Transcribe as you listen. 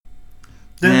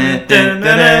Hello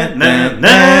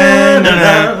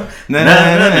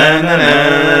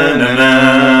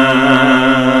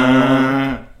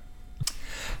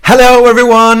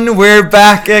everyone, we're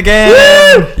back again.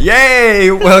 Woo! Yay!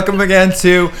 Welcome again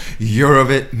to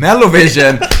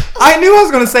MelloVision. I knew I was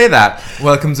going to say that.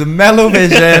 Welcome to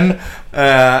MelloVision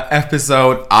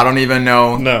episode, I don't even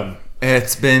know. No.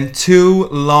 It's been 2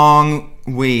 long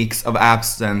weeks of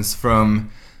absence from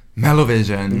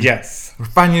MelloVision. Yes. We're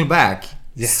finally back.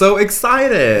 Yes. So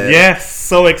excited. Yes,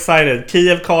 so excited.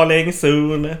 Kiev calling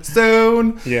soon.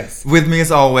 Yes. With me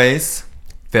as always,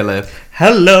 Philip.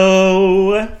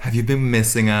 Hello. Have you been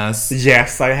missing us?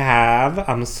 Yes, I have.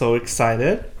 I'm so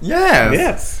excited.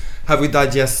 Yes. Have we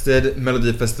digested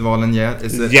Melodifestivalen yet?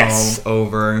 Is it all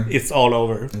over? It's all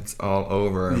over. It's all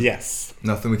over. Yes.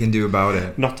 Nothing we can do about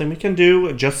it. Nothing we can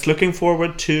do. Just looking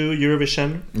forward to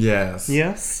Eurovision. Yes.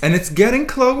 And it's getting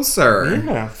closer.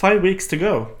 Yeah, 5 weeks to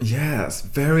go. Yes,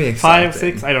 very exciting. 5,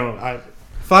 6, I don't know.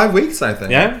 5 weeks, I think.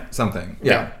 Yeah? Something.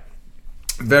 Yeah.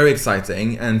 Very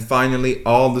exciting. And finally,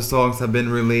 all the songs have been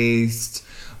released.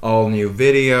 All new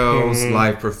videos,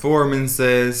 live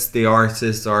performances. The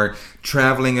artists are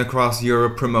traveling across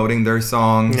Europe promoting their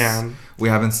songs. Yeah. We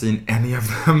haven't seen any of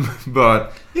them,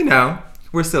 but, you know,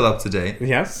 we're still up to date.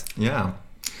 Yes. Yeah.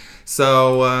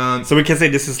 So we can say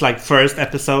this is like first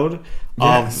episode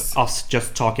of us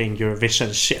just talking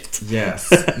Eurovision shit.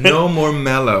 Yes. No more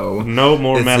mellow. No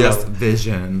more mellow. It's just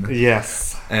vision.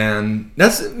 Yes. And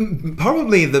that's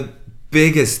probably the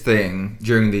biggest thing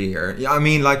during the year. I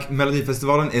mean, like,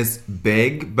 Melodifestivalen is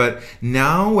big, but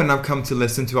now when I've come to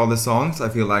listen to all the songs, I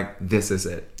feel like this is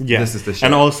it. Yeah. This is the shit.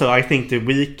 And also, I think the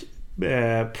week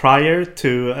prior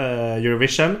to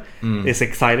Eurovision is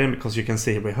exciting because you can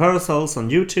see rehearsals on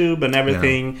YouTube and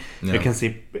everything. Yeah. You can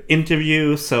see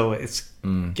interviews, so it's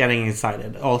getting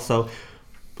excited. Also,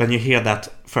 when you hear that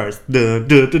first on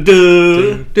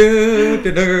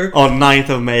 9th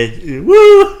of May,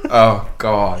 woo! Oh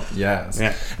god, yes.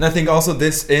 Yeah. And I think also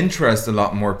this interests a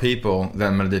lot more people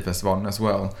than Melodifestivalen as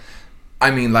well.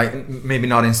 I mean, like, maybe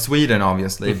not in Sweden,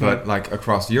 obviously, but like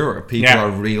across Europe, people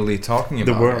are really talking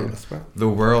about the world it. as well. The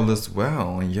world as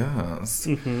well, yes.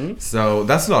 So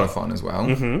that's a lot of fun as well.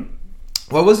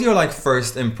 What was your like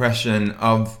first impression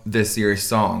of this year's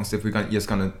songs? If we're just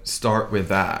gonna start with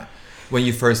that, when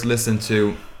you first listened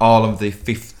to all of the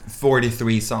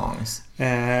 43 songs.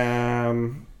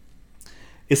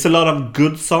 It's a lot of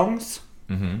good songs,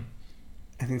 and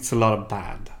it's a lot of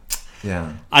bad.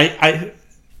 Yeah.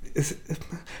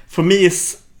 For me,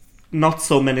 it's not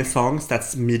so many songs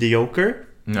that's mediocre.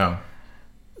 No.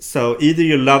 So either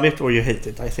you love it or you hate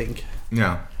it, I think.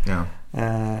 Yeah.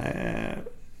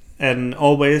 And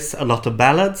always a lot of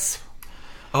ballads.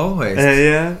 Always.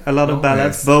 A lot of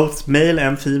ballads, both male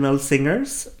and female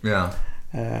singers. Yeah.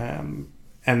 And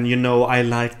you know, I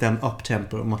like them up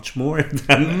tempo much more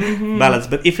than ballads.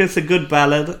 But if it's a good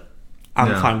ballad,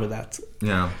 I'm fine with that.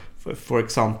 Yeah. For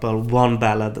example, one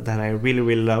ballad that I really,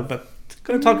 really love, but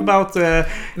going to talk about in a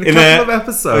couple of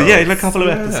episodes. Yeah, in a couple of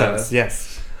episodes.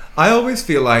 Yes. I always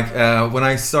feel like when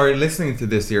I started listening to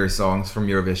this year's songs from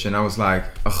Eurovision, I was like,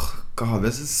 oh god,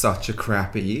 this is such a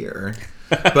crappy year.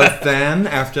 But then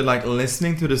after like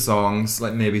listening to the songs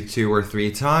like maybe 2 or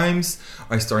 3 times,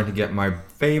 I started to get my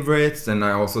favorites, and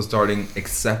I also started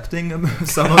accepting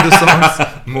some of the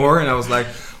songs more, and I was like,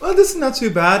 well, this is not too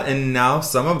bad. And now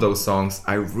some of those songs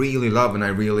I really love, and I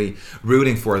really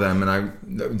rooting for them, and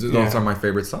those are my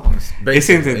favorite songs.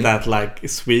 Basically. Isn't it that like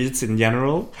Swedes in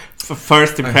general,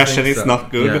 first impression is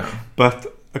not good,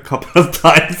 but a couple of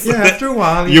times after a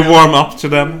while you warm up to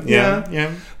them. Yeah.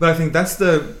 But I think that's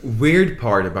the weird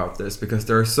part about this, because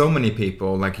there are so many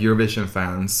people like Eurovision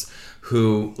fans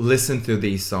who listen to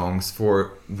these songs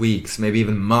for weeks, maybe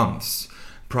even months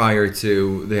prior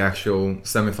to the actual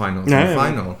semifinals and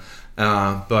final.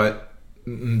 But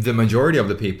the majority of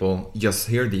the people just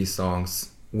hear these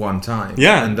songs one time.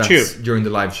 Yeah, and that's during the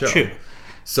live show. True.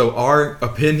 So our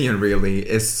opinion really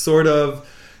is sort of,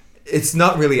 it's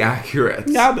not really accurate.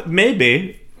 Yeah, but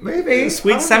maybe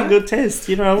Swedes have good taste,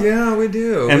 you know. Yeah, we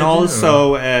do. And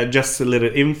also, just a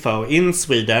little info, in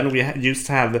Sweden we used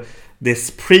to have this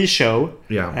pre-show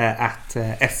at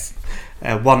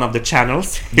one of the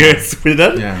channels here in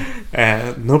Sweden.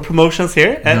 No promotions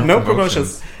here. No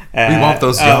promotions. We want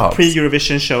those jobs.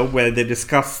 Pre-Eurovision show where they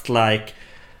discussed like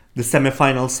the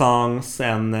semi-final songs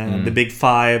and the big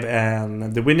 5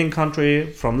 and the winning country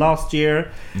from last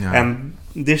year. And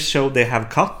this show they have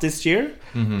cut this year.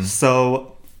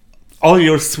 So all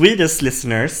your Swedish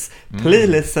listeners, please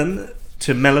listen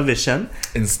to MelloVision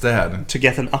instead to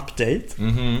get an update.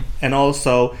 And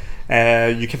also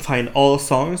you can find all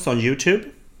songs on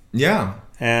YouTube.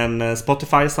 and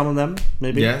Spotify, some of them,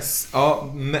 maybe. Yes,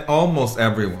 almost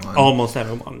everyone. Almost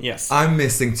everyone, yes. I'm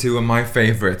missing 2 of my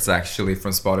favorites actually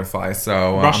from Spotify,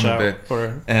 so Russia, I'm a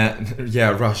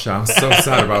bit. Russia. I'm so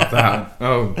sad about that.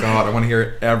 Oh God, I want to hear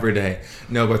it every day.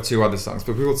 No, but 2 other songs,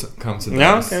 but we will come to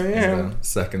those in the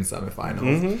second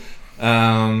semifinals.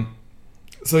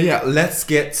 So yeah, let's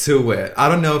get to it. I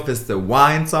don't know if it's the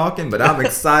wine talking, but I'm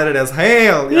excited as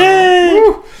hell.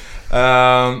 Yay!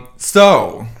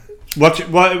 So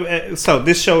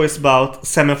this show is about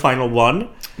semifinal 1.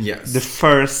 Yes. The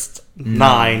first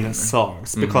 9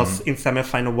 songs, because in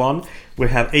semifinal 1 we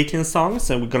have 18 songs,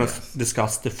 and we're gonna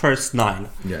discuss the first 9.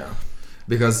 Yeah.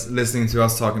 Because listening to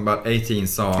us talking about 18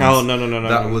 songs,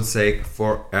 that would take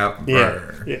forever.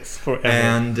 Yeah. Yes, forever.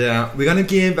 And we're gonna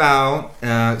give out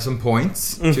some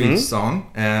points to each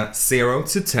song, 0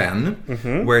 to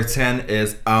 10, where 10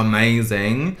 is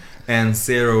amazing and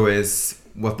 0 is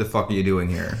what the fuck are you doing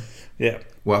here? Yeah.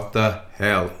 What the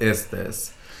hell is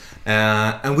this?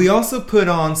 And we also put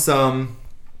on some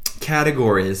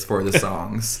categories for the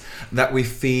songs that we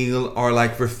feel are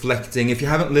like reflecting. If you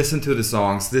haven't listened to the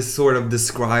songs, this sort of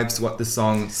describes what the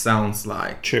song sounds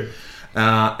like. True.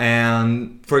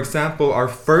 And for example, our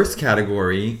first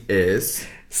category is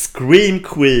Scream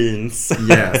Queens.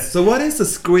 Yes. So what is a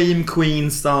Scream Queen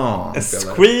song? A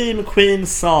Scream Queen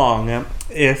song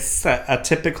is a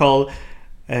typical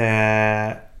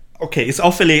it's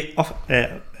awfully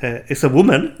it's a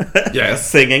woman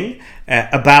singing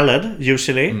a ballad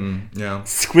usually,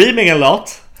 screaming a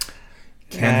lot,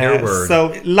 can't hear a word.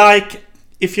 So like,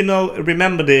 if you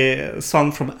remember the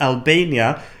song from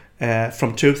Albania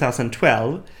from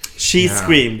 2012, she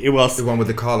screamed. It was the one with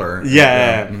the collar,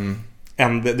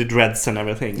 and the dreads and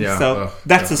everything. Yeah. So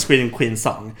that's a Scream Queen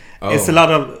song. It's a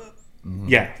lot of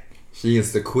She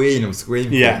is the queen of Scream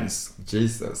Queens.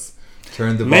 Jesus.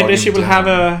 Turn the maybe she will down. have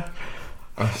a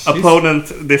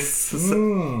opponent this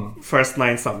first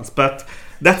 9 songs, but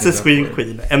that's a Scream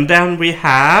Queen. And then we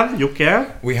have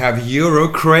Jocke. We have Euro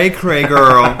Cray Cray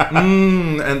Girl.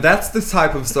 And that's the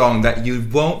type of song that you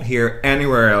won't hear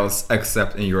anywhere else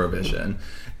except in Eurovision.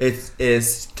 It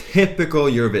is typical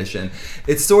Eurovision.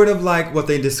 It's sort of like what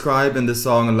they describe in the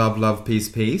song Love, Love, Peace,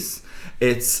 Peace.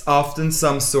 It's often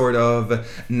some sort of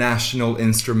national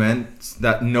instrument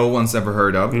that no one's ever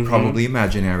heard of, probably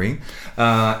imaginary.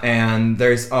 And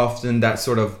there's often that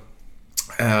sort of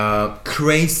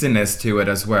craziness to it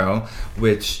as well,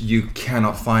 which you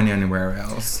cannot find anywhere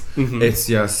else. It's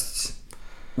just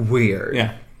weird.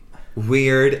 Yeah.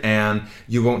 Weird, and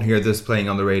you won't hear this playing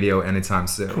on the radio anytime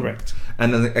soon. Correct.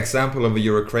 And an example of a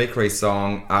Euro Cray Cray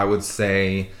song, I would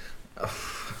say,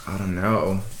 I don't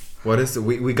know. What is it?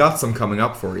 We got some coming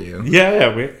up for you.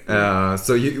 Yeah.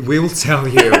 So we will tell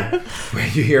you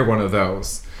when you hear one of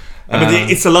those. But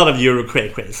it's a lot of Euro Cray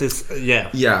Cray.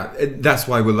 Yeah, that's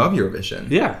why we love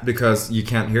Eurovision. Yeah. Because you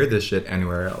can't hear this shit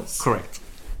anywhere else. Correct.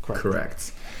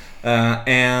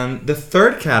 And the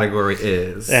third category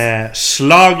is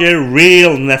Schlager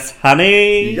Realness,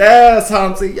 honey. Yes,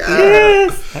 Hansi.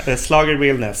 Yes. Schlager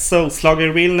Realness. So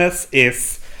Schlager Realness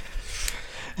is.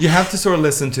 You have to sort of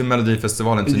listen to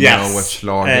Melodifestivalen to know what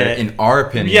Schlager, in our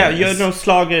opinion, yeah, is. you know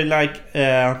Schlager like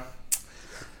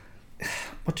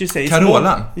what do you say?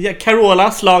 Carola. Carola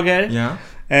Schlager. Yeah.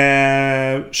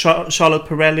 Charlotte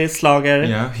Perrelli Schlager.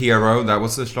 Yeah, Hero, that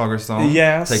was a Schlager song.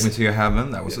 Yes. Take Me to Your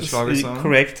Heaven, that was a Schlager song.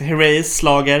 Correct. Herreys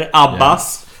Schlager.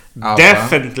 Abbas. Abba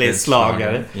definitely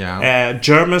Schlager. Yeah.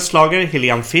 German Schlager.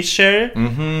 Helene Fischer.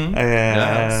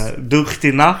 Durch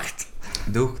die Nacht.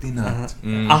 Durch die Nacht.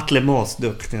 Atle Mås,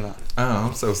 Durch die Nacht. Oh,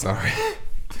 I'm so sorry.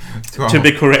 To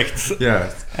be correct.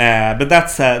 Yes. But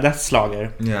that's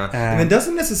Schlager. Yeah. And it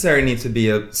doesn't necessarily need to be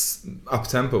a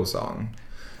up-tempo song.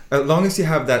 As long as you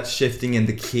have that shifting in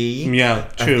the key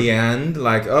at the end,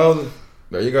 like, oh,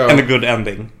 there you go. And a good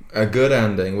ending. A good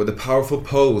ending with a powerful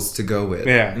pose to go with.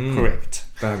 Yeah, correct.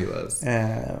 Fabulous.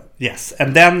 Yes.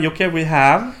 And then, Jocke, we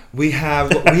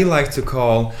have what we like to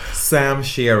call Sam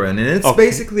Sheeran. And it's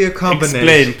basically a combination.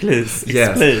 Explain, please.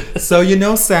 Yes. Explain. So you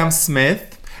know Sam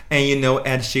Smith and you know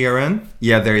Ed Sheeran?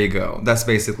 Yeah, there you go. That's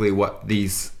basically what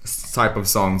these type of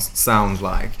songs sound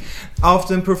like.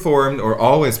 Often performed or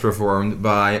always performed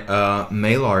by a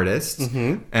male artist.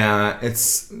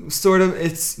 It's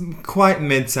quite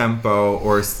mid-tempo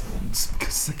or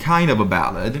kind of a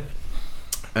ballad.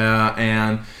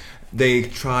 And they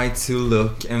try to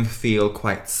look and feel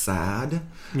quite sad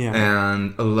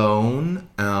and alone.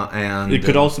 And it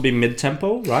could also be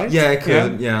mid-tempo, right? Yeah, it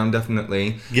could. Yeah,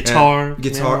 definitely. Guitar,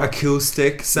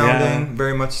 acoustic sounding,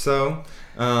 very much so.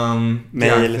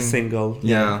 Male, single.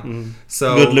 Yeah.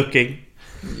 So good looking.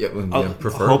 Yeah,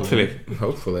 preferably.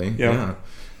 Hopefully. Yeah.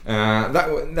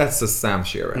 That's a Sam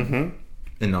Sheeran,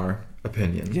 in our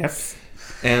opinion. Yes.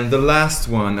 And the last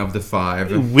one of the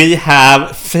 5. We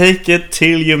have Fake It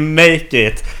Till You Make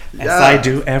It, as I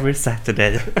do every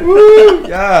Saturday. Woo,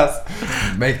 yes.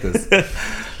 Make this.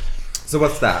 So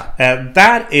what's that?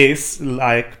 That is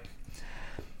like...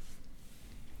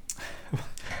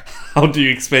 How do you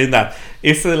explain that?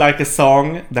 Is it like a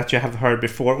song that you have heard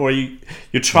before, or you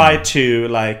try to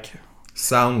like...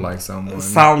 Sound like someone.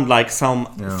 Sound like some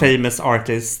famous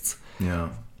artist. Yeah.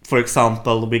 For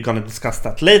example, we're gonna discuss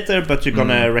that later, but you're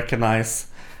gonna recognize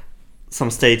some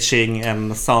staging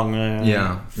and song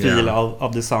feel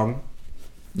of the song.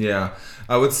 Yeah,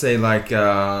 I would say like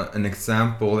an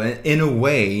example, in a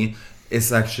way,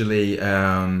 is actually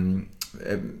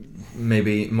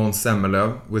maybe Måns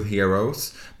Zelmerlöw with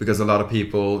Heroes, because a lot of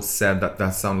people said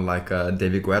that sounded like a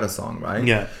David Guetta song, right?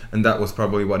 Yeah. And that was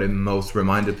probably what it most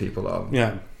reminded people of.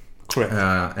 Yeah, correct.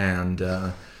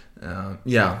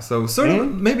 So sort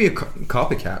of maybe a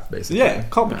copycat, basically. Yeah,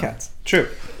 copycat. True.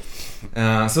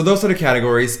 So those are the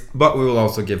categories, but we will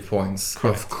also give points,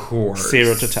 correct. Of course.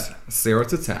 0 to 10. 0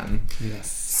 to 10.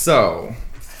 Yes. So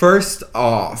first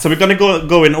off, so we're gonna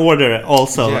go in order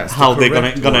also, how they're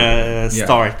gonna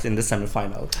start in the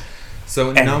semifinal.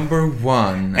 So number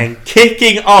 1. And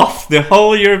kicking off the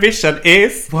whole Eurovision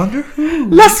is... Wonder Who.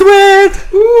 Let's wait!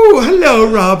 Ooh,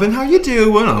 hello Robin, how you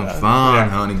doing? I'm fine,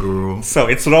 honey girl. So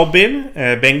it's Robin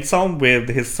Bengtsson with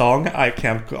his song I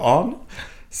Can't Go On.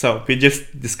 So we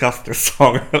just discussed the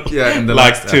song in the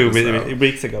like last 2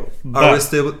 weeks ago. Are we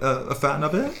still a fan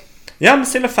of it? Yeah, I'm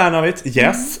still a fan of it,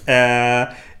 yes.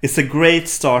 It's a great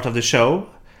start of the show.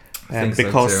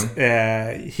 Because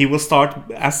he will start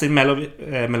as in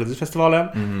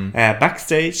Melodifestivalen.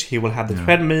 Backstage, he will have the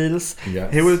treadmills.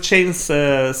 Yes. He will change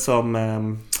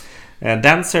some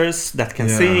dancers that can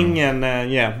sing, and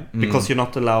because you're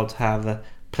not allowed to have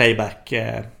playback.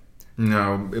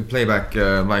 No, playback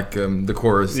like the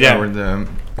chorus or the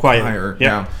choir.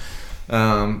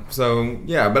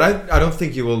 But I don't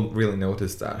think you will really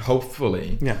notice that.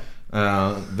 Hopefully. Yeah.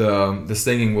 The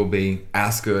singing will be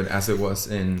as good as it was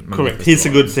in... Correct, he's a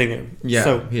good singer. Yeah,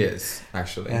 so, he is,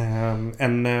 actually.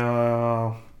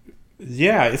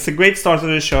 It's a great start to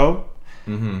the show.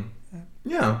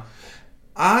 Yeah.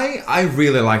 I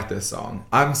really like this song.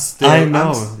 I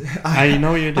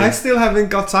know you do. I still haven't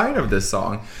got tired of this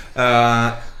song.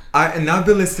 I've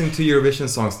been listening to Eurovision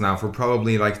songs now for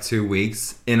probably like 2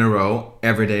 weeks in a row,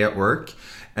 every day at work.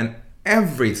 And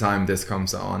every time this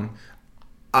comes on,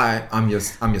 I'm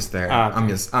just there.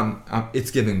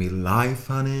 It's giving me life,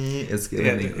 honey. It's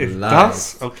giving me life. It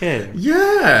does? Okay.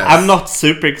 Yes. I'm not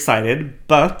super excited,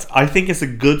 but I think it's a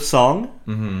good song.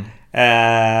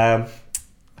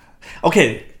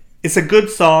 Okay, it's a good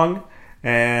song.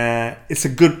 It's a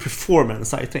good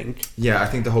performance, I think. Yeah, I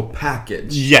think the whole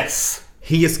package. Yes.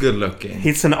 He is good looking.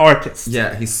 He's an artist.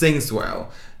 Yeah, he sings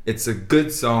well. It's a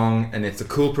good song and it's a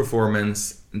cool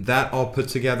performance. That all put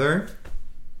together...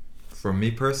 For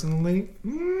me personally...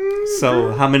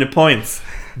 So, how many points?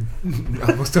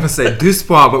 I was going to say 2 points,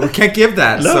 but we can't give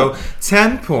that. No. So,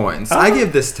 10 points. I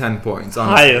give this 10 points.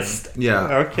 Honestly. Highest?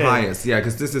 Yeah. Okay. Highest, yeah,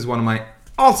 because this is one of my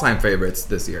all-time favorites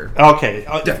this year. Okay.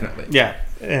 Definitely. Yeah.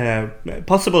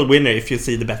 Possible winner if you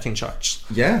see the betting charts.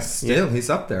 Yes, still. He's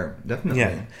up there. Definitely.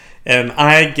 Yeah. And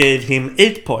I gave him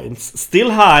 8 points. Still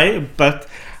high, but...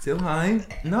 Still high?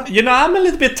 No. You know, I'm a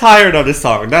little bit tired of the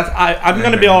song. I'm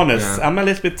going to be honest. Yeah. I'm a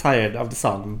little bit tired of the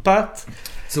song, but...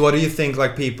 So what do you think,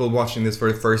 like, people watching this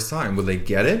for the first time? Will they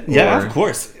get it? Yeah, of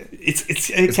course. It's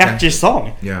a catchy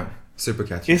song. Yeah, super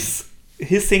catchy.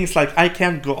 He sings like I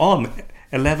Can't Go On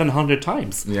 1,100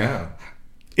 times. Yeah.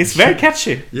 It's very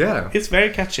catchy. Yeah. It's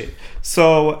very catchy.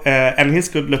 So, and he's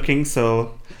good looking,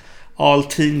 so... All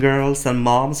teen girls and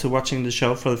moms who are watching the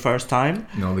show for the first time.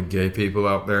 You know, the gay people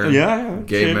out there. Yeah.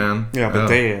 Gay men. Yeah, but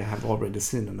they have already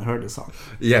seen and heard the song.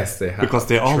 Yes, they have. Because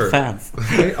they're all fans.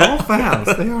 They're all fans.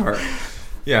 They are.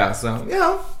 Yeah, so,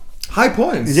 high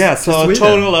points. Yeah, so a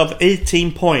total of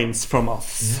 18 points from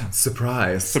us. Yeah,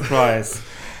 surprise.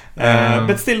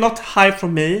 But still not high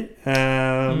from me.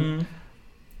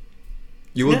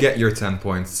 You will get your 10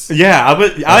 points. Yeah,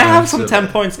 I have some 10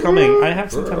 points coming. I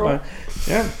have some 10 points.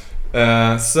 Yeah.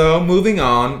 So moving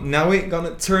on, now we're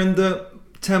gonna turn the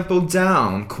tempo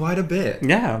down quite a bit.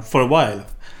 Yeah, for a while.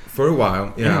 For a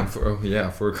while, yeah.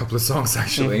 For a couple of songs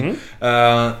actually.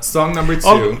 Song number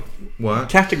 2. What?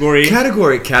 Category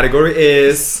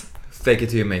is Fake It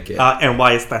Till You Make It. And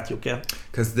why is that, Jocke?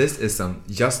 Because this is some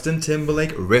Justin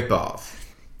Timberlake ripoff.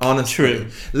 Honestly. True.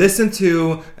 Listen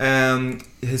to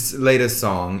his latest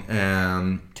song,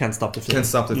 Can't Stop the Feeling. Can't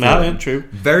Stop the No, Feeling. yeah, true.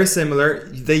 Very similar.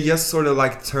 They just sort of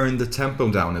like turned the tempo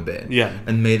down a bit. Yeah.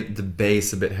 And made the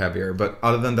bass a bit heavier. But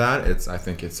other than that, I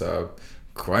think it's a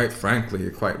quite frankly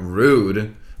quite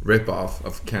rude rip-off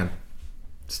of Can't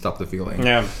Stop the Feeling.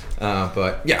 Yeah.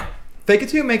 But yeah. Fake it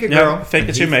till you make it, girl. Yeah, fake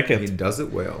it till you make it. He does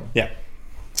it well. Yeah.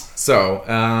 So,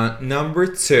 number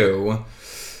 2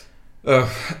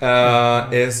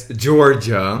 is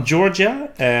Georgia.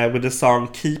 Georgia with the song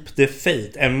Keep the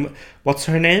Faith. And what's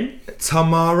her name?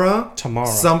 Tamara. Tamara.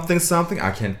 Something.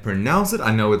 I can't pronounce it.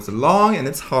 I know it's long and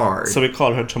it's hard. So we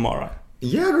call her Tamara.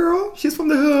 Yeah, girl. She's from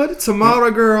the hood.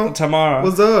 Tamara, girl. Tamara.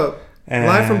 What's up?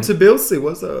 Live from Tbilisi.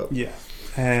 What's up? Yeah.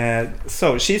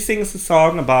 So she sings a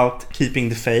song about keeping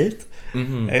the faith.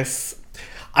 Mm-hmm.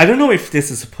 I don't know if this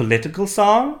is a political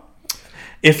song.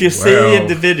 If you see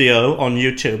the video on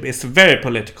YouTube, it's very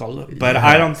political. But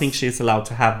I don't think she's allowed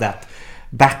to have that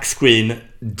back screen.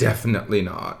 Definitely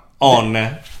not. On.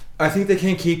 I think they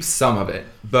can keep some of it.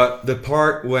 But the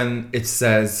part when it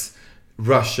says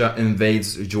Russia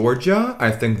invades Georgia, I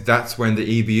think that's when the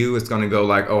EBU is going to go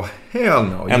like, oh, hell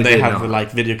no. And they have like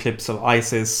video clips of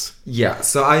ISIS. Yeah,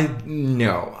 so I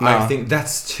think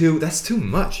that's too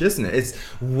much, isn't it? It's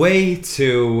way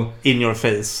too in your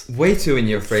face. Way too in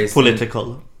your face.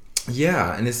 Political.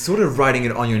 And it's sort of writing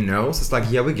it on your nose. It's like,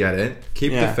 yeah, we get it.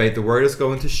 Keep the faith. The word is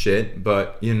going to shit,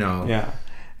 but Yeah.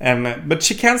 But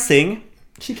she can sing.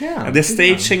 She can. The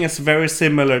staging is very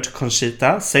similar to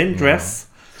Conchita. Same dress.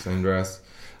 Same dress.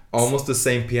 Almost the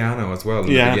same piano as well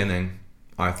in the beginning,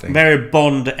 I think. Very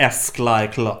Bond-esque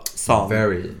like song.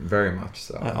 Very, very much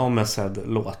so. I almost said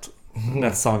låt.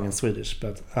 That song in Swedish,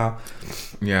 but...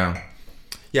 Yeah,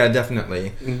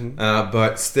 definitely. Mm-hmm.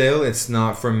 But still, it's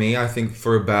not for me. I think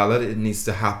for a ballad, it needs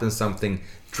to happen something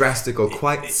drastical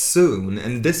quite soon.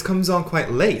 And this comes on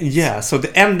quite late. Yeah, so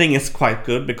the ending is quite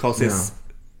good because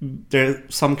there's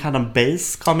some kind of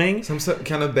bass coming. Some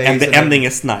kind of bass. And the ending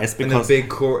is nice because... And a big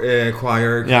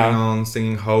choir coming on,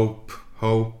 singing hope,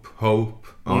 hope, hope,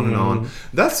 on and on.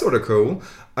 That's sort of cool.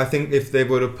 I think if they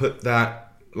would have put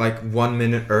that like 1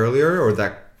 minute earlier, or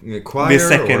that choir... The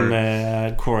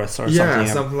second chorus or something. Yeah,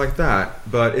 something like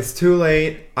that. But it's too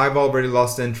late. I've already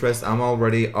lost interest. I'm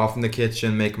already off in the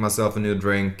kitchen making myself a new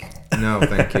drink. No,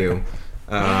 thank you.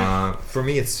 For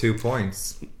me, it's 2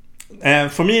 points.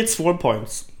 For me, it's 4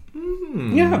 points.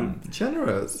 Yeah,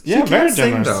 generous. Yeah, very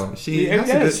Sing, generous. though. She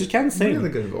can sing. Really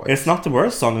good voice. It's not the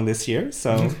worst song in this year,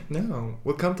 so no,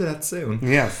 we'll come to that soon.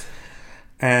 Yes.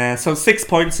 So 6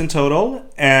 points in total,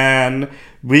 and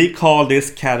we call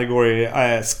this category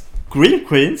Scream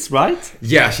Queens, right?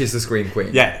 Yeah, she's a Scream Queen.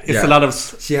 Yeah, it's a lot of.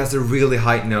 She has a really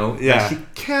high note. Yeah,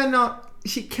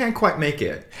 she can't quite make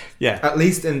it. Yeah, at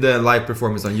least in the live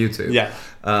performance on YouTube. Yeah,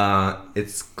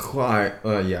 it's quite.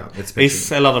 It's pitchy.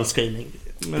 It's a lot of screaming.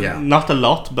 Yeah, not a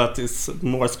lot, but it's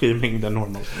more screaming than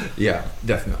normal. Yeah,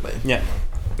 definitely. Yeah.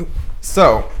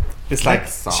 So it's like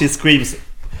she screams,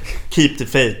 "Keep the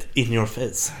faith in your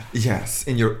face." Yes,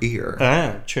 in your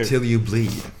ear. True. Till you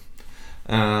bleed.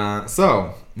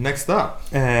 So next up,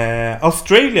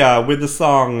 Australia with the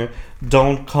song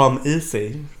 "Don't Come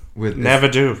Easy." Never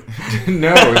do.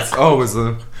 No, it's always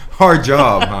a hard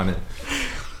job on it.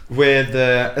 With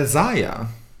Isaiah.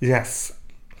 Yes.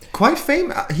 Quite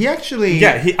famous. He actually...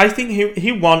 Yeah, I think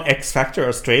he won X Factor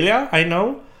Australia, I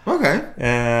know. Okay.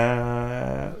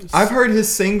 I've heard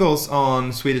his singles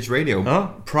on Swedish radio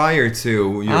prior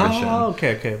to Eurovision.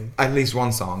 Okay. At least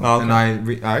one song. Okay. And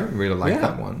I really like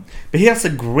that one. But he has a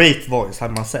great voice, I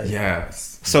must say.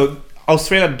 Yes. So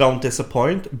Australia don't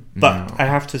disappoint, but I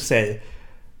have to say,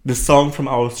 the song from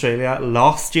Australia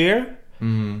last year,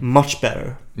 much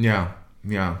better. Yeah,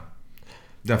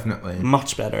 definitely.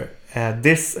 Much better.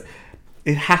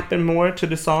 It happened more to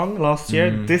the song last year.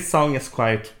 This song is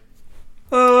quite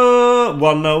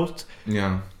one note.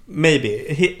 Yeah.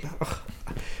 Maybe.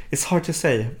 It's hard to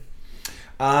say.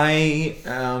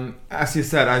 As you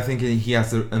said, I think he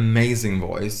has an amazing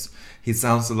voice. He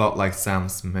sounds a lot like Sam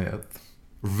Smith.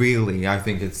 Really, I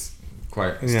think it's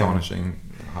quite astonishing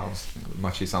how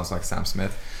much he sounds like Sam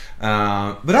Smith.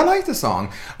 But I like the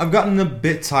song. I've gotten a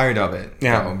bit tired of it,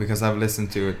 though, because I've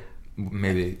listened to it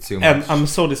maybe too much. And I'm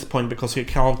so disappointed because you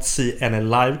can't see any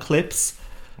live clips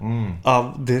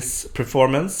of this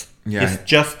performance. Yeah. It's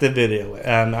just the video,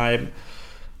 and I'm...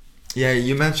 Yeah,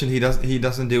 you mentioned he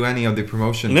doesn't do any of the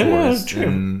promotion tours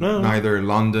in neither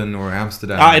London or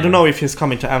Amsterdam. I don't know if he's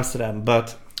coming to Amsterdam,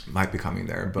 but... Might be coming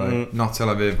there, but not Tel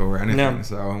Aviv or anything. No.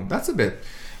 So that's a bit...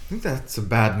 I think that's a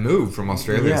bad move from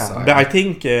Australia's side. But I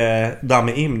think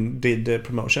Dami Im did the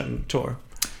promotion tour.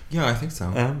 Yeah, I think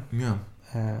so. Yeah.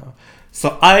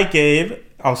 So I gave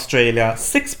Australia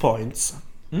 6 points.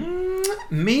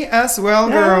 Me as well,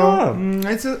 girl.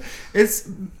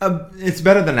 It's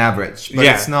better than average, but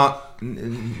it's not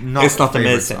it's not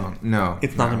amazing. Song. No,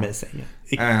 it's not amazing.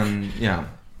 And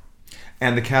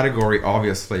the category,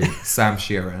 obviously, Sam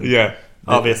Sheeran. Yeah,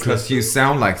 obviously, because you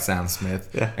sound like Sam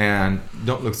Smith, and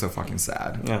don't look so fucking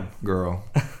sad, girl.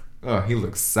 Oh, he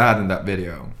looks sad in that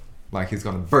video, like he's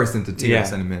gonna burst into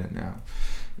tears in a minute now.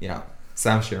 Yeah,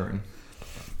 Sam Sheeran.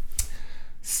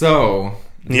 So.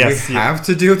 We have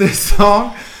to do this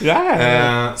song.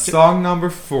 Song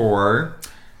number 4.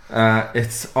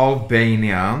 It's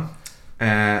Albania.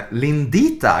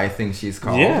 Lindita, I think she's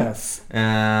called. Yes.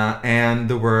 And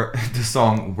the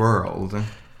song World.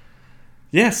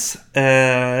 Yes.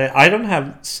 I don't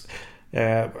have.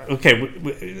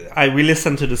 We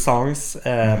listened to the songs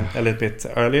a little bit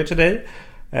earlier today,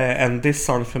 and this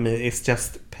song for me is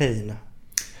just pain.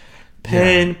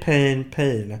 Pain.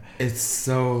 It's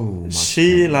so much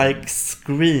she pain. Like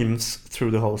screams through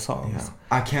the whole song.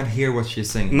 I can't hear what she's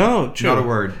singing. No, true. Not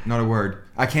a word.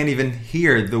 I can't even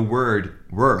hear the word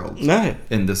world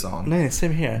in the song. No,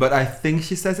 same here. But I think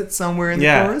she says it somewhere in the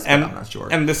chorus, but I'm not sure.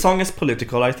 And the song is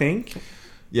political, I think.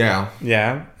 Yeah.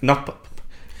 Not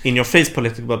in your face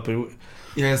political, but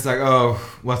it's like, oh,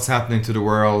 what's happening to the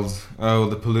world? Oh,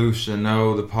 the pollution.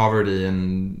 Oh, the poverty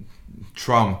and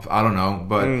Trump. I don't know,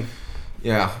 but...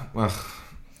 Yeah, well,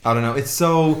 I don't know. It's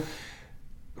so...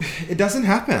 It doesn't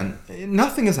happen.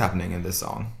 Nothing is happening in this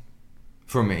song.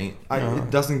 For me. It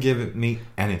doesn't give me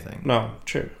anything. No,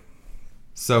 true.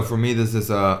 So for me, this is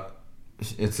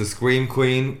it's a Scream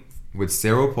Queen with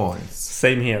 0 points.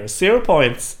 Same here. 0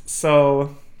 points.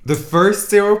 So... The first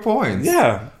 0 points.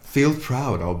 Yeah. Feel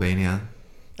proud, Albania.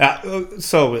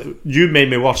 So you made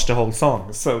me watch the whole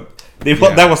song. So...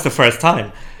 That was the first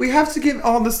time. We have to give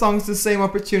all the songs the same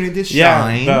opportunity to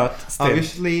shine. But still.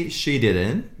 Obviously, she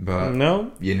didn't. But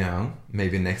no,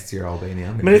 maybe next year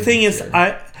Albania. But the thing is,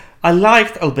 I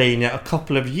liked Albania a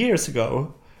couple of years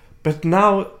ago, but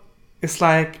now it's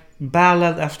like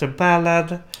ballad after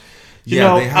ballad.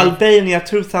 Albania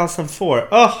 2004.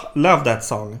 Oh, love that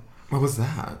song. What was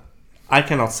that? I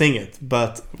cannot sing it,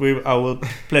 but I will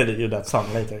play you that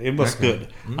song later. It was good.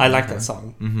 I like that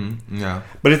song. Yeah.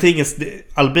 But the thing is,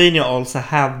 Albania also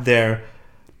have their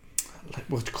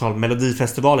what you call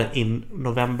Melodifestivalen in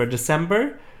November,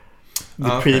 December.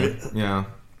 Yeah.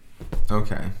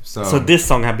 Okay. So this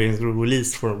song have been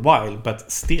released for a while,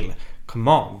 but still, come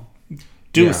on,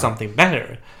 do something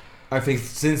better. I think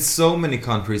since so many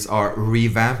countries are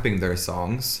revamping their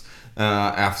songs.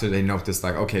 After they noticed,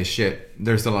 like, okay, shit,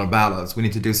 there's a lot of ballads, we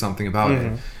need to do something about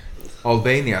it.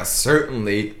 Albania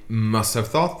certainly must have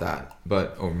thought that,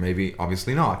 or maybe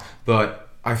obviously not. But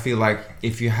I feel like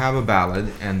if you have a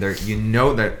ballad and that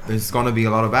there's gonna be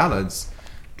a lot of ballads,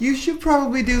 you should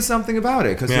probably do something about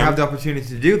it, because you have the opportunity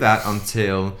to do that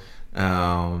until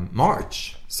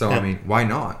March. So I mean, why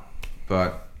not?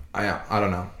 But I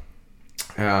don't know.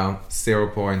 0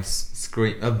 points.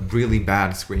 A really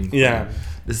bad Scream Queen. Yeah.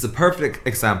 This is a perfect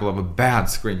example of a bad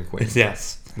Scream Queen.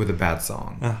 Yes. With a bad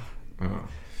song.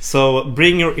 So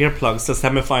bring your earplugs to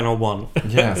semifinal 1.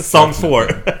 Yes. Song 4.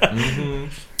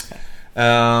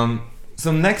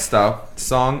 So next up,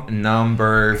 song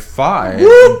number 5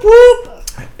 whoop, whoop.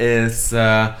 Is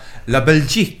La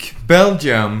Belgique,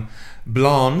 Belgium,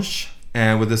 Blanche,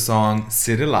 with the song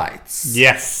City Lights.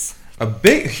 Yes. A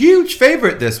huge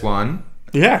favorite, this one.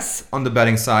 Yes. On the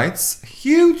betting sites.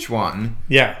 Huge one.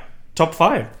 Yeah. Top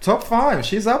 5. Top 5.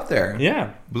 She's up there.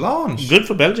 Yeah. Blanche. Good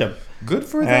for Belgium. Good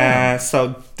for them.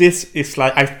 So this is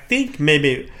like, I think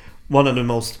maybe one of the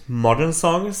most modern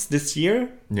songs this year.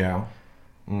 Yeah.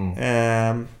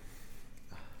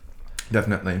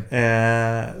 Definitely.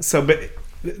 But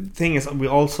the thing is, we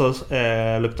also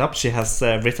looked up. She has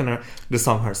written the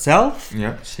song herself.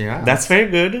 Yeah, she has. That's very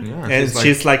good. Yeah, and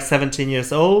she's like 17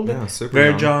 years old. Yeah, super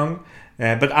very young.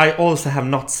 But I also have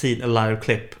not seen a live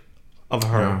clip of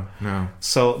her. No.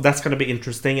 So that's going to be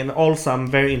interesting. And also I'm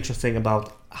very interested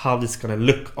about how this is going to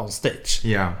look on stage.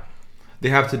 Yeah. They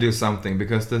have to do something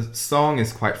because the song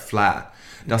is quite flat.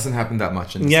 Doesn't happen that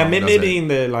much in the song, maybe in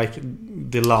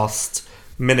the last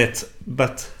minute,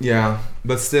 but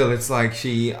but still, it's like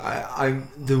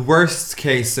the worst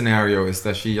case scenario is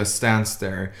that she just stands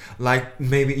there, like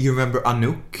maybe you remember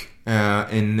Anouk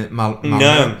in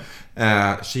Malmö.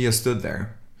 She just stood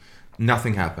there,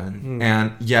 nothing happened,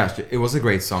 and it was a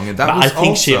great song, and I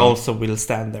think she also will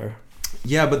stand there.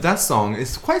 Yeah, but that song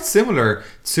is quite similar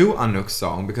to Anouk's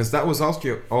song because that was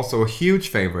also a huge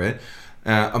favorite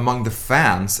among the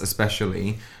fans,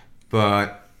 especially,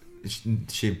 but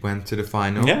she went to the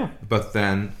final. Yeah. But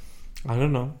then I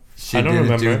don't know. She I don't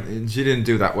remember. She didn't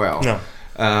do that well. No.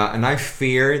 And I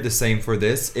fear the same for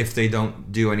this if they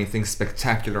don't do anything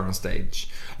spectacular on stage.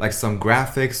 Like some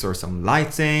graphics or some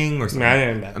lighting or some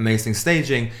amazing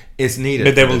staging is needed.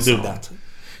 But they will do song. that.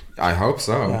 I hope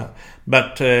so. Yeah.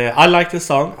 But I like the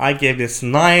song. I gave this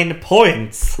 9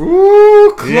 points.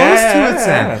 Ooh, close to a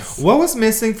 10. What was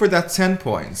missing for that 10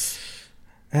 points?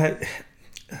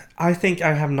 I think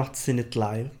I have not seen it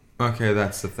live. Okay,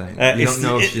 that's the thing. You don't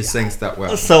know if she sings that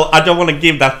well. So I don't want to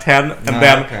give that 10 and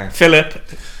then Philip.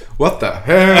 What the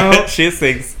hell? She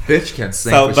sings. Bitch can't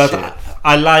sing for but shit.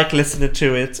 I like listening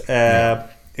to it.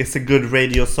 It's a good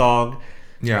radio song.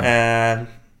 Yeah.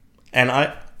 And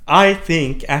I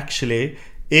think actually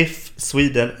if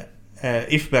Sweden,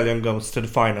 if Belgium goes to the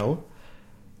final,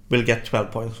 we'll get 12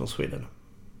 points from Sweden.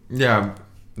 Yeah,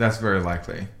 that's very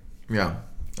likely. Yeah,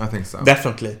 I think so.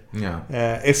 Definitely. Yeah.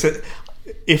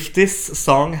 If this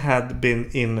song had been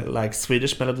in like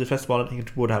Swedish Melody Festival, I think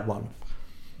it would have won.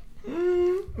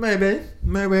 Maybe.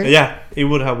 Yeah, it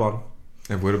would have won.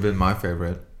 It would have been my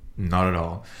favorite. Not at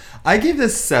all. I give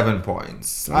this 7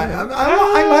 points. I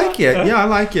like it. Yeah, I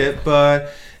like it,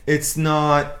 but it's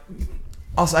not.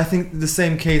 Also, I think the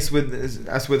same case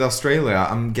as with Australia.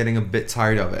 I'm getting a bit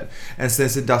tired of it, and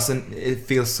since it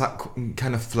feels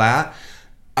kind of flat.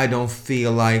 I don't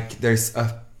feel like there's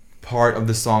a part of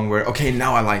the song where okay,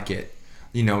 now I like it.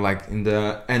 You know, like in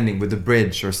the ending with the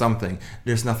bridge or something.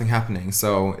 There's nothing happening,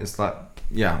 so it's like,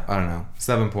 yeah, I don't know.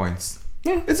 7 points.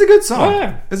 Yeah. It's a good song.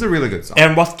 Yeah. It's a really good song.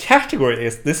 And what category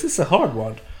is this? Is a hard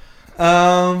one.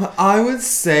 I would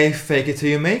say Fake It Till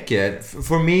You Make It.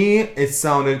 For me, it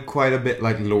sounded quite a bit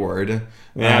like Lorde.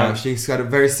 Yeah. She's got a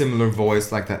very similar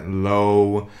voice, like that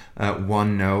low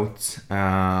one note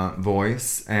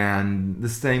voice, and the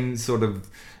same sort of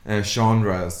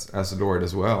genre as Lorde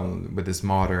as well, with this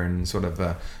modern sort of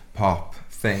pop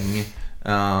thing.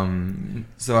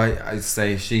 So I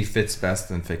say she fits best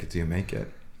in Fake It Till You Make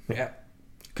It. Yeah.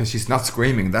 Because she's not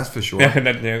screaming, that's for sure.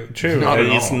 Yeah, true.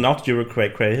 It's not Euro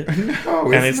Cray Cray.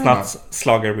 No, and it's not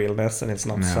Slugger Realness, and it's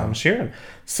not Sam Sheeran.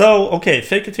 So, okay,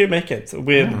 Fake It Till You Make It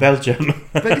with Belgium.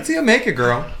 Fake It Till You Make It,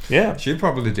 girl. Yeah. She'd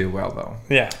probably do well, though.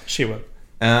 Yeah, she will.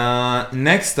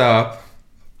 Next up,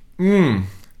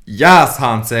 yes,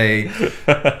 Hanse.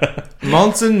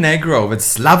 Montenegro with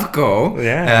Slavko.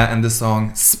 Yeah. And the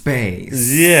song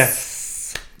Space.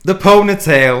 Yes. The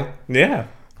ponytail. Yeah.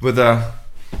 With a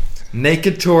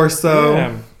naked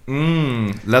torso,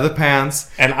 leather pants.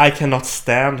 And I cannot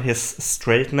stand his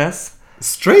straightness.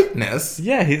 Straightness?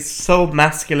 Yeah, he's so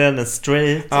masculine and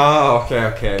straight. Oh,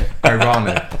 okay.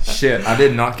 Ironic. Shit, I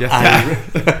did not get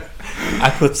that. I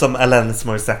put some Alanis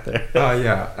Morissette there. Oh,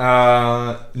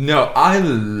 yeah. No, I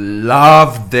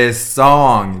love this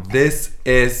song. This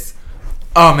is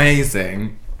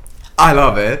amazing. I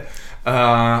love it.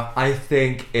 I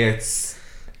think it's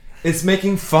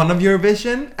making fun of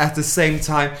Eurovision at the same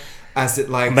time as it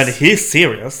like. But he's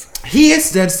serious. He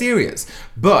is dead serious.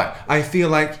 But I feel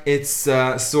like it's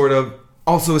sort of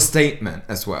also a statement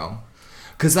as well.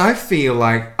 Because I feel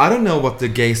like, I don't know what the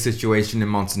gay situation in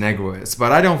Montenegro is,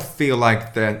 but I don't feel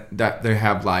like that they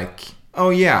have like, oh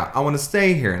yeah, I want to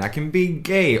stay here and I can be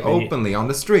gay openly on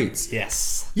the streets.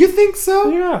 Yes. You think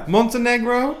so? Yeah.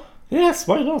 Montenegro? Yes,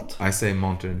 why not? I say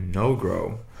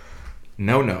Montenegro.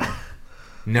 No.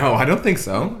 No, I don't think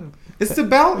so. It's the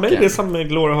Balkan. Maybe some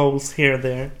glory holes here and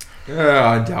there.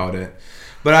 I doubt it.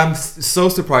 But I'm so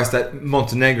surprised that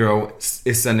Montenegro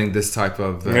is sending this type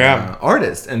of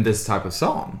artist and this type of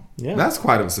song. Yeah. That's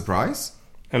quite a surprise.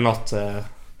 And not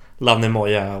Lavne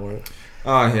Moja or...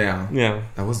 Oh, yeah. Yeah.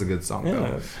 That was a good song,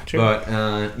 though. True. But,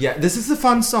 this is a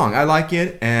fun song. I like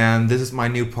it. And this is my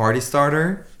new party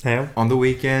starter. Yeah. On the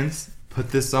weekends.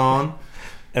 Put this on.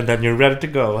 And then you're ready to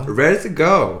go. Ready to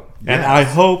go. And I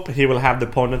hope he will have the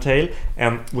ponytail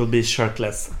and will be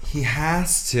shirtless. He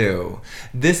has to.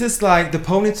 This is like, the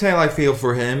ponytail I feel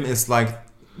for him is like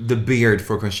the beard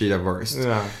for Conchita Wurst.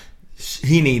 Yeah.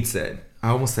 He needs it. I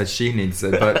almost said she needs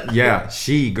it, but yeah,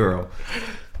 she, girl.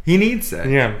 He needs it.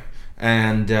 Yeah.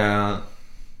 And, I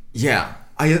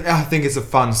think it's a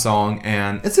fun song,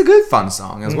 and it's a good fun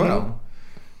song as well.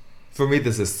 For me,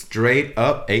 this is straight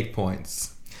up 8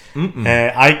 points.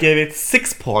 I gave it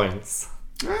 6 points.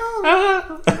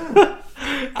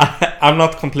 I'm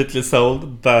not completely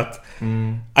sold, but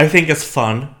I think it's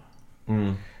fun.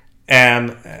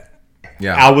 And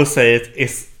I will say it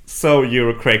is so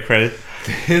Euro Cray Cray.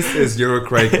 This is Euro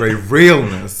Cray Cray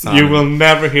realness. You will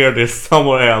never hear this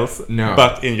somewhere else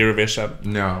but in Eurovision.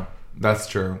 No, that's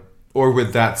true. Or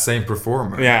with that same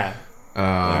performer. Yeah.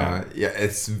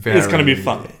 It's gonna be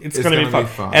fun. It's gonna be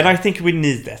fun. And I think we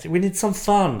need that. We need some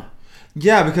fun.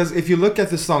 Yeah, because if you look at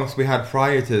the songs we had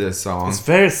prior to this song, it's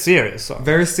very serious song.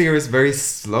 Very serious, very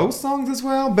slow songs as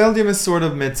well. Belgium is sort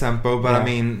of mid-tempo, but Yeah. I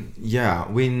mean, yeah,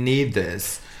 we need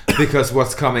this because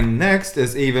what's coming next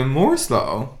is even more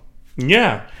slow.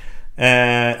 Yeah.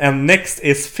 And next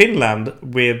is Finland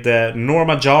with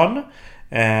Norma John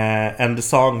and the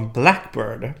song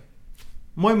Blackbird.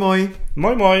 Moi moi.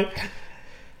 Moi moi.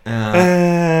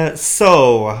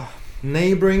 So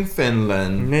Neighboring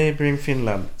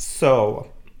Finland. So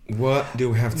what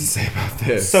do we have to say about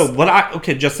this? So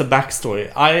just a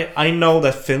backstory. I know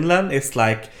that Finland is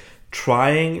like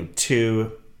trying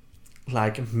to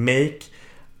like make,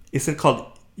 is it called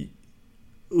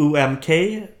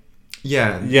UMK?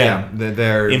 Yeah.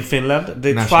 They're in Finland.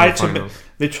 They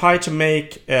try to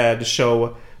make the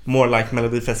show more like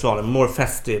MelloVision, more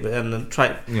festive, and try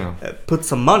put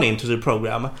some money into the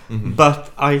program. Mm-hmm. But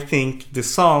I think the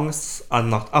songs are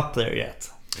not up there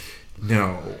yet.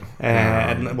 No.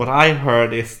 And what I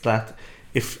heard is that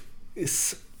if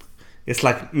it's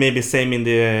like maybe same in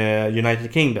the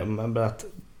United Kingdom, but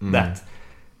that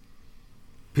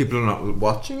people are not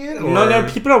watching it. Or? No,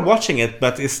 people are watching it,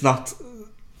 but it's not.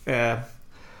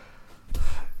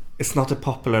 It's not a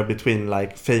popular between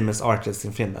like famous artists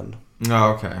in Finland.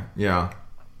 Oh, okay. Yeah,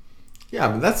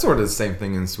 but that's sort of the same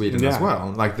thing in Sweden as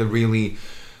well. Like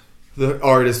the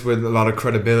artists with a lot of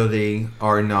credibility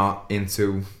are not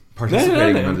into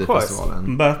participating in the festival,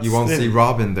 and but you won't see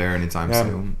Robin there anytime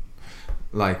soon.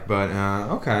 Like, but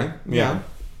okay, yeah.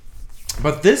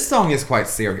 But this song is quite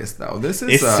serious, though. It's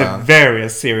a very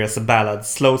serious ballad,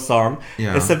 slow song.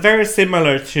 Yeah. It's a very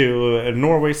similar to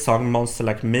Norway's song "Monster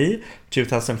Like Me"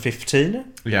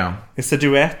 2015. Yeah, it's a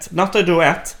duet, not a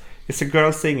duet. It's a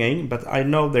girl singing, but I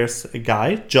know there's a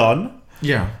guy, John.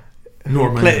 Yeah,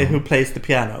 who plays the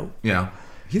piano. Yeah,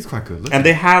 he's quite good looking. And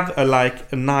they have a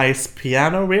nice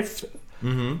piano riff.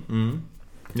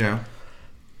 Yeah.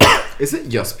 Is it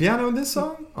just piano in this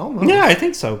song? Almost. Yeah, I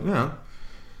think so.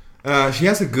 Yeah. She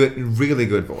has a really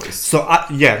good voice. So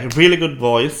really good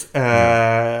voice.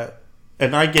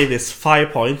 And I gave this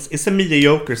 5 points. It's a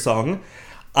mediocre song.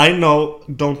 I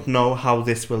don't know how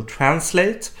this will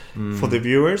translate for the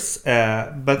viewers,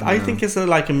 but I think it's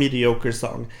a mediocre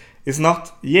song. It's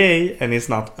not yay, and it's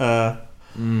not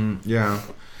yeah.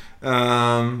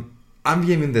 I'm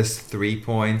giving this 3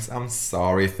 points. I'm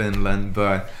sorry, Finland,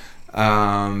 but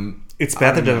it's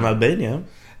better than Albania.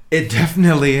 It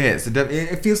definitely is.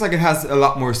 It feels like it has a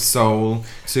lot more soul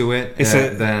to it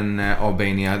than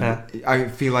Albania. I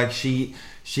feel like she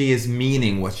is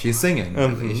meaning what she's singing.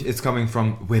 It's coming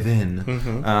from within,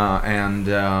 and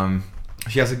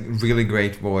she has a really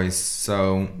great voice.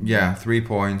 So 3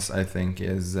 points I think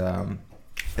is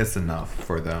enough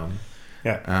for them.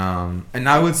 Yeah. And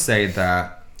I would say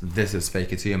that this is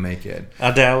Fake It Till You Make It.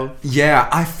 Adele. Yeah,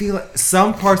 I feel like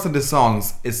some parts of the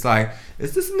songs, it's like,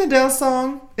 is this an Adele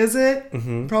song? Is it?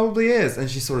 Probably is. And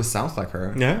she sort of sounds like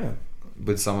her. Yeah.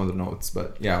 With some of the notes,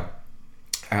 but yeah.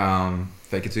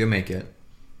 Fake It Till You Make It.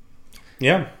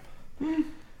 Yeah.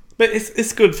 But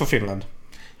it's good for Finland.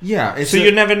 Yeah. So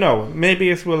you never know.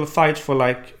 Maybe it will fight for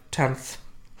 10th.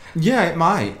 Yeah, it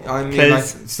might. I mean,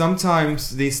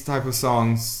 sometimes these type of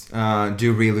songs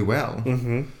do really well.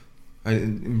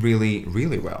 Really,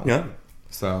 really well. Yeah.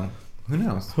 So,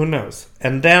 who knows?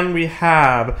 And then we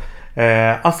have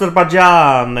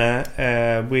Azerbaijan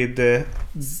with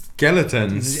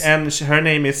Skeletons. And her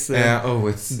name is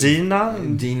it's Dina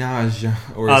Dinaj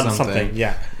or something.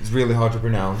 Yeah. It's really hard to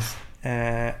pronounce.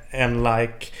 And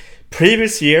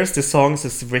previous years, the songs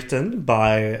is written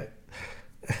by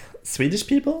Swedish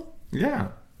people. Yeah.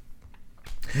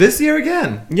 This year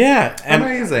again. Yeah.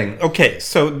 Amazing. Okay,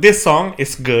 so this song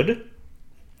is good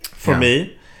for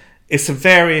me. It's a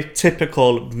very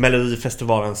typical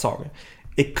MelloVision song.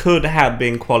 It could have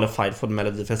been qualified for the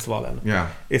MelloVision. Yeah.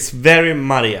 It's very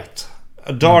Mariette.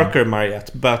 A darker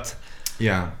Mariette, but...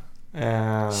 Yeah.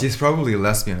 She's probably a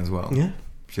lesbian as well. Yeah.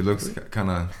 She looks kind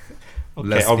of...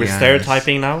 Okay, are we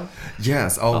stereotyping now?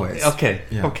 Yes, always. Okay,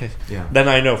 yeah. Okay. Yeah. Then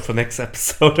I know for next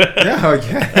episode.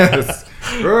 Yes.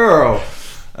 Girl.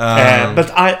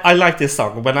 But I like this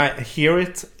song. When I hear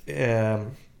it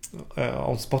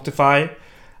on Spotify,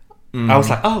 I was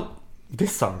like, oh,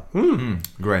 this song.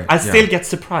 Great. I still get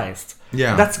surprised.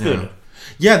 Yeah. That's good.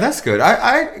 Yeah, that's good.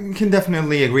 I can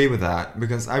definitely agree with that,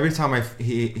 because every time I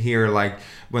hear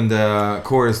when the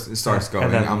chorus starts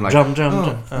going, I'm like, jump.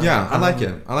 I like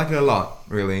it. I like it a lot,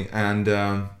 really. And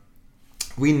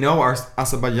we know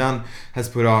Azerbaijan has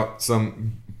put out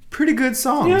some pretty good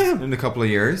songs in a couple of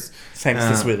years. Thanks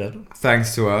to Sweden.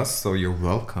 Thanks to us, so you're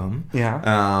welcome. Yeah.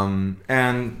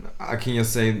 And I can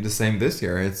just say the same this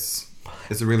year.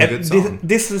 It's a really good song.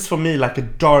 This is for me like a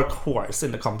dark horse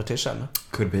in the competition.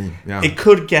 Could be, yeah. It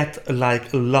could get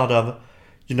like a lot of,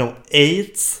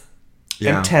 8s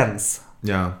and 10s.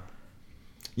 Yeah.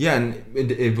 Yeah, and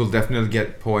it will definitely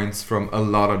get points from a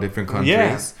lot of different countries.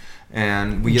 Yeah.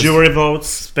 And we jury votes,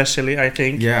 especially, I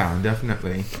think. Yeah,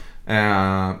 definitely.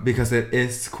 Because it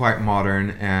is quite modern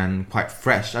and quite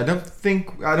fresh. I don't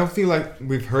feel like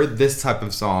we've heard this type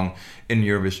of song in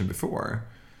Eurovision before.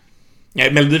 Yeah,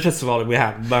 MelloVision we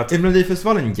have, but in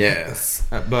MelloVision, yes,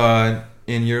 but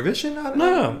in Eurovision,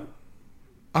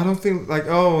 I don't feel like,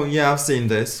 oh yeah, I've seen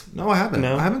this. No, I haven't.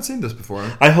 I haven't seen this before.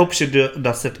 I hope she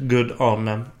does it good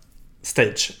on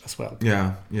stage as well.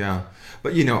 Yeah.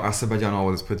 But Azerbaijan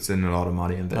always puts in a lot of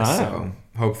money in this, so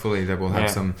hopefully they will have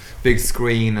some big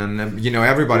screen and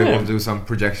everybody will do some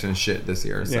projection shit this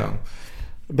year. So,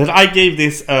 but I gave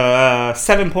this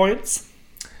 7 points.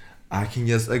 I can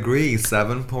just agree,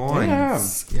 7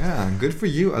 points. Yeah, good for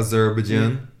you,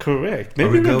 Azerbaijan. Correct.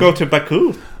 Maybe we'll go to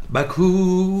Baku.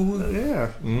 Yeah.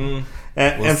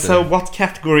 And so what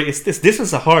category is this? This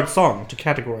is a hard song to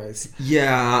categorize.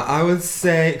 Yeah, I would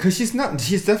say, because she's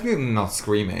definitely not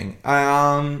screaming.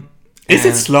 Is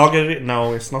it Schlager?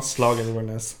 No, it's not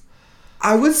Schlagerness.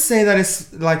 I would say that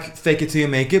it's like Fake It Till You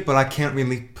Make It, but I can't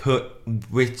really put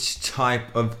which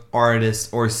type of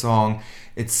artist or song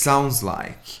it sounds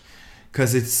like.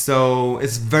 Because it's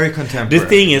very contemporary. The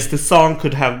thing is, the song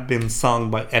could have been sung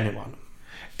by anyone.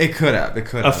 It could have.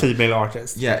 A female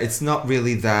artist. Yeah, it's not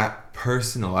really that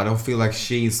personal. I don't feel like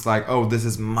she's like, oh, this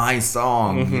is my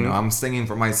song. Mm-hmm. I'm singing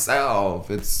for myself.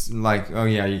 It's like, oh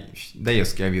yeah, they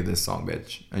just gave you this song,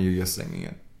 bitch, and you're just singing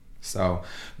it. So,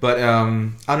 but I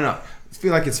don't know. I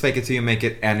feel like it's Fake It Till You Make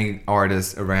It any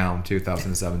artist around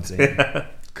 2017.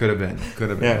 Could have been.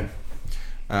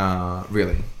 Yeah.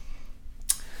 Really.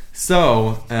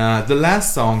 So, the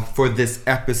last song for this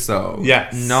episode,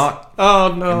 not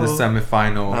in the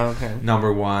semifinal,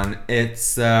 number 1.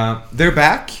 It's they're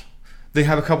back. They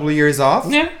have a couple of years off.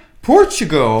 Yeah.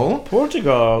 Portugal.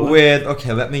 With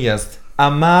let me guess.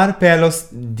 Amar pelos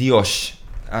Dios.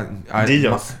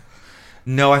 Dios.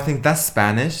 No, I think that's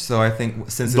Spanish. So I think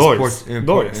since it's in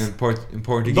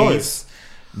Portuguese,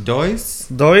 Dois.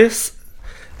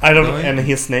 I don't know. And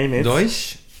his name is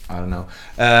Dois. I don't know.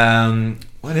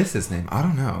 What is his name? I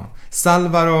don't know.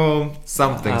 Salvador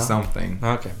something.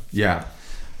 Okay. Yeah.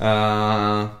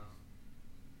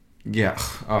 Yeah.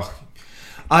 Oh.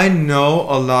 I know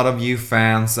a lot of you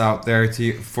fans out there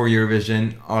for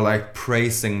Eurovision are like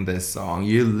praising this song.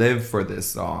 You live for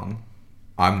this song.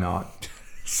 I'm not.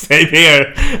 Same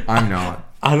here. I'm not.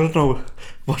 I don't know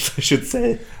what I should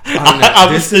say.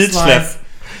 I'm speechless. Like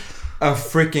a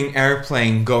freaking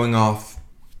airplane going off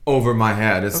over my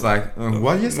head. It's like,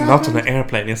 what just happened? Not on an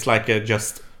airplane. It's like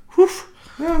just whoof.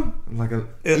 Yeah, like a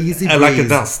easy breeze. Like a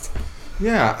dust.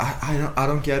 Yeah, I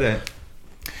don't get it.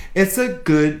 It's a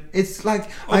good. It's like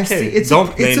I see. It's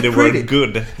don't name the word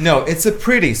good. No, it's a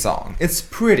pretty song. It's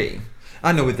pretty.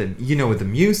 I know with the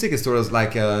music, it's sort of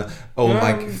like a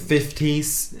like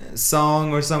 50s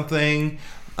song or something.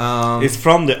 It's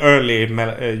from the early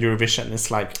Eurovision.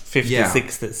 It's like 50s,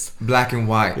 60s. Black and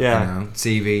white. Yeah.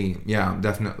 TV. Yeah,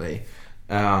 definitely.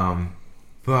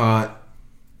 But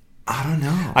I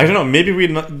don't know. Maybe we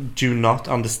do not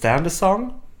understand the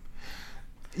song.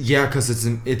 Yeah, because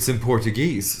it's in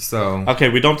Portuguese, so... Okay,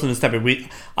 we don't understand it.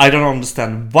 I don't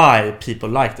understand why people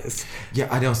like this. Yeah,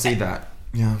 I don't see that.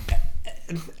 Yeah.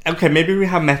 Okay, maybe we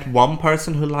have met one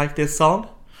person who liked this song.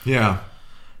 Yeah.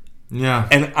 Yeah.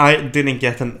 And I didn't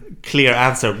get a clear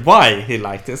answer why he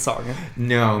liked this song.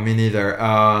 No, me neither.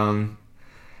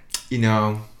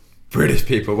 British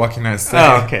people, what can I say?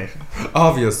 Oh, okay.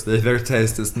 Obviously, their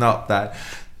taste is not that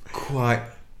quite,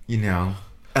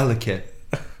 elegant.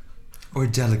 Or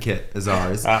delicate as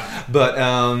ours. But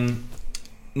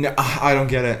no, I don't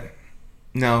get it.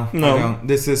 No. I don't.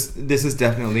 This is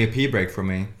definitely a pee break for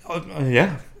me.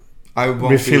 Yeah. I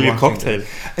won't refill your cocktail. This.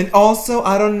 And also,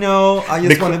 I don't know. I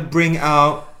just want to bring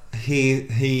out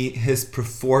his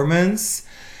performance.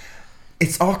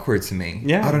 It's awkward to me.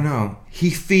 Yeah. I don't know. He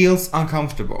feels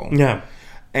uncomfortable. Yeah.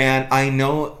 And I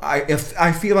know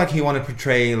I feel like he want to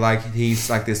portray like he's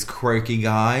like this quirky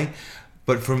guy.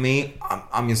 But for me,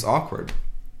 I'm just awkward.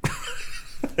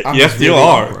 Yes, you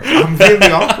are. Awkward. I'm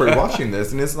really awkward watching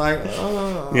this, and it's like,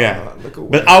 look away.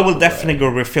 But I will definitely go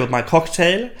refill my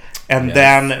cocktail, and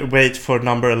then wait for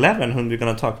number 11, whom we're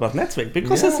gonna talk about next week,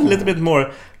 because it's a little bit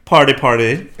more party.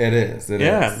 It is.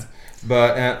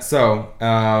 But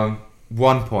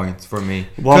 1 point for me.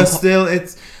 Because still,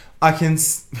 it's I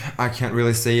can't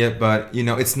really say it, but you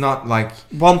know, it's not like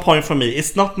 1 point for me.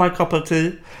 It's not my cup of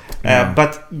tea, No.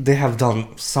 but they have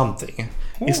done something.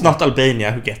 It's not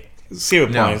Albania who get 0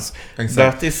 No, points.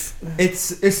 exactly. That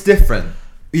is, it's different.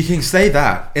 You can say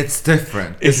that. It's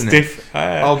different, isn't it?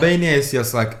 Albania is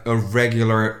just like a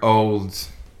regular old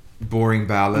boring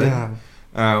ballad. Yeah.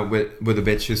 With a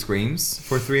bitch who screams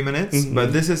for 3 minutes,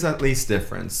 but this is at least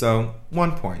different. So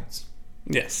 1 point.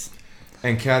 Yes.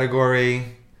 And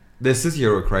category, this is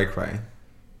Euro Cray Cray.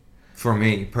 For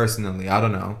me personally, I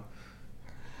don't know.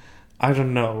 I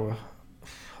don't know.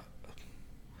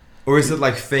 Or is it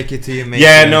like fake it till you make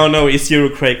Yeah, it? no, it's Euro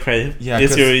Cray Cray. Yeah,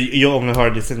 it's you only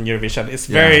heard this in Eurovision. It's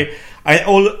very. I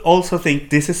also think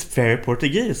this is very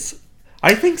Portuguese.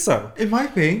 I think so. It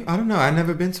might be. I don't know. I've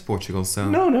never been to Portugal, so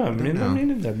No, I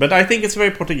mean, but I think it's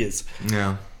very Portuguese.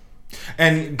 Yeah.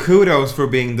 And kudos for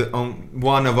being the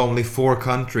one of only 4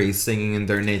 countries singing in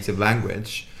their native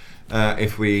language.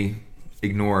 If we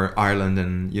ignore Ireland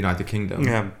and United Kingdom.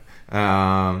 Yeah.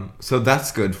 So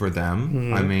that's good for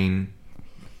them. I mean,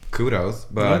 kudos.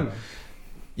 But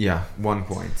yeah, 1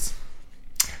 point.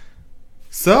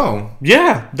 So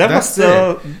yeah, that's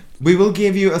it. We will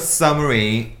give you a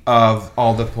summary of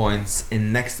all the points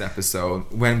in next episode,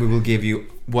 when we will give you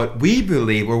what we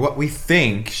believe or what we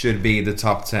think should be the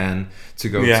top 10 to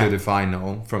go to the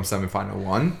final from semifinal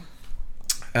 1.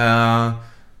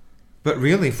 But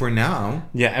really, for now...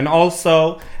 Yeah, and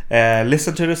also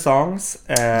listen to the songs.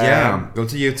 Go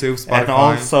to YouTube, Spotify. And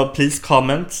also, please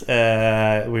comment.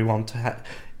 We want to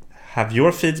have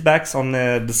your feedbacks on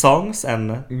the songs.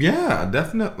 And yeah,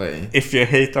 definitely. If you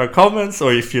hate our comments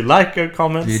or if you like our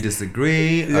comments. Do you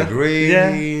disagree,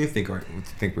 agree, think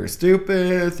we're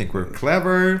stupid, think we're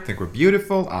clever, think we're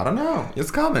beautiful? I don't know.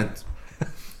 Just comment.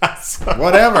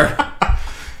 Whatever.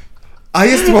 I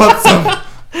just want some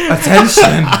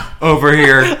attention over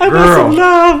here, girl.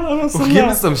 I want some love. Give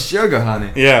me some sugar,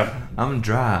 honey. Yeah. I'm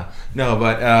dry. No,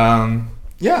 but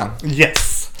yeah.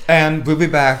 Yes. And we'll be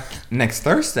back next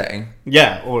Thursday.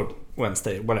 Yeah, or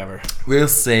Wednesday, whatever. We'll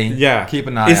see. Yeah. Keep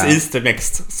an eye out. It's Easter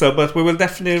next. So, but we will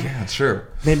definitely... Yeah, sure.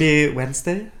 Maybe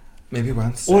Wednesday? Maybe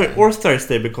Wednesday. Or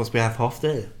Thursday, because we have half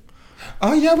day.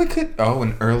 Oh, yeah, we could... Oh,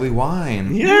 an early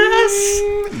wine. Yes!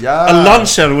 Yeah. A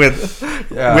luncheon with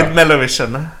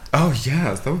MelloVision. Oh,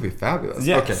 yes. That would be fabulous.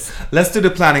 Yes. Okay. Let's do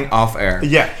the planning off air.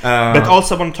 Yeah. But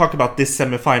also I want to talk about this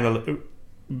semi-final a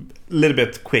little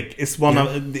bit quick. It's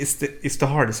it's the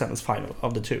hardest semi-final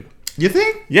of the 2. You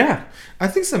think? Yeah. I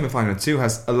think semi-final 2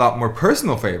 has a lot more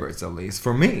personal favorites, at least,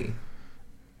 for me,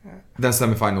 than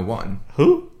semi-final 1.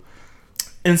 Who?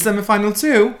 In semi-final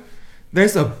 2...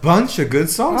 There's a bunch of good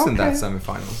songs in that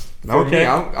semifinal. For me,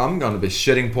 I'm gonna be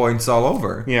shitting points all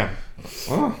over. Yeah.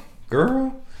 Oh,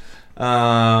 girl.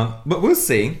 But we'll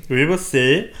see. We will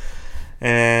see.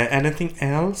 Anything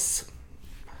else?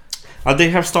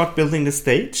 They have started building the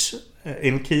stage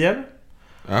in Kiev.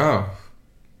 Oh,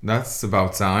 that's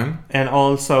about time. And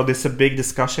also, there's a big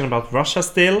discussion about Russia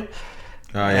still.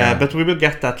 Yeah. But we will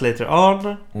get that later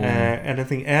on.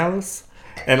 Anything else?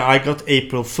 And I got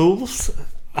April Fools.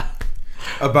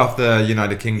 About the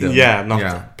United Kingdom. Yeah,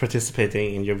 not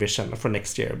participating in Eurovision for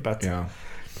next year. But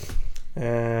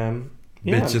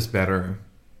Bitch is better.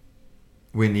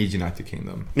 We need United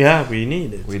Kingdom. Yeah, we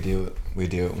need it. We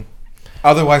do.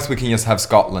 Otherwise, we can just have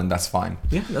Scotland. That's fine.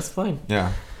 Yeah, that's fine.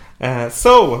 Yeah.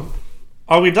 So,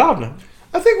 are we done?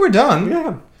 I think we're done.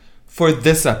 Yeah. For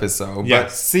this episode. Yes.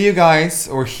 But see you guys,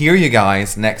 or hear you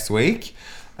guys next week.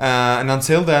 And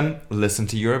until then, listen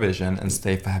to Eurovision and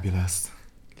stay fabulous.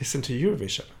 Listen to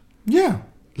Eurovision? Yeah.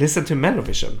 Listen to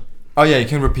MelloVision? Oh yeah, you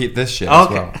can repeat this shit as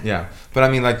well. Yeah. But I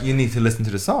mean, like, you need to listen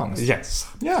to the songs. Yes.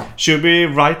 Yeah. Should we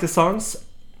write the songs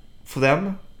for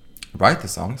them? Write the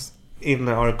songs? In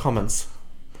our comments.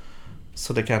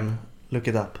 So they can look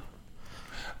it up.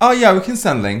 Oh yeah, we can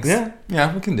send links. Yeah.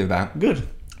 Yeah, we can do that. Good.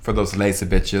 For those lazy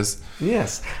bitches.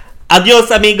 Yes.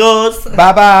 Adios, amigos.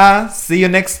 Bye bye. See you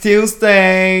next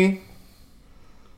Tuesday.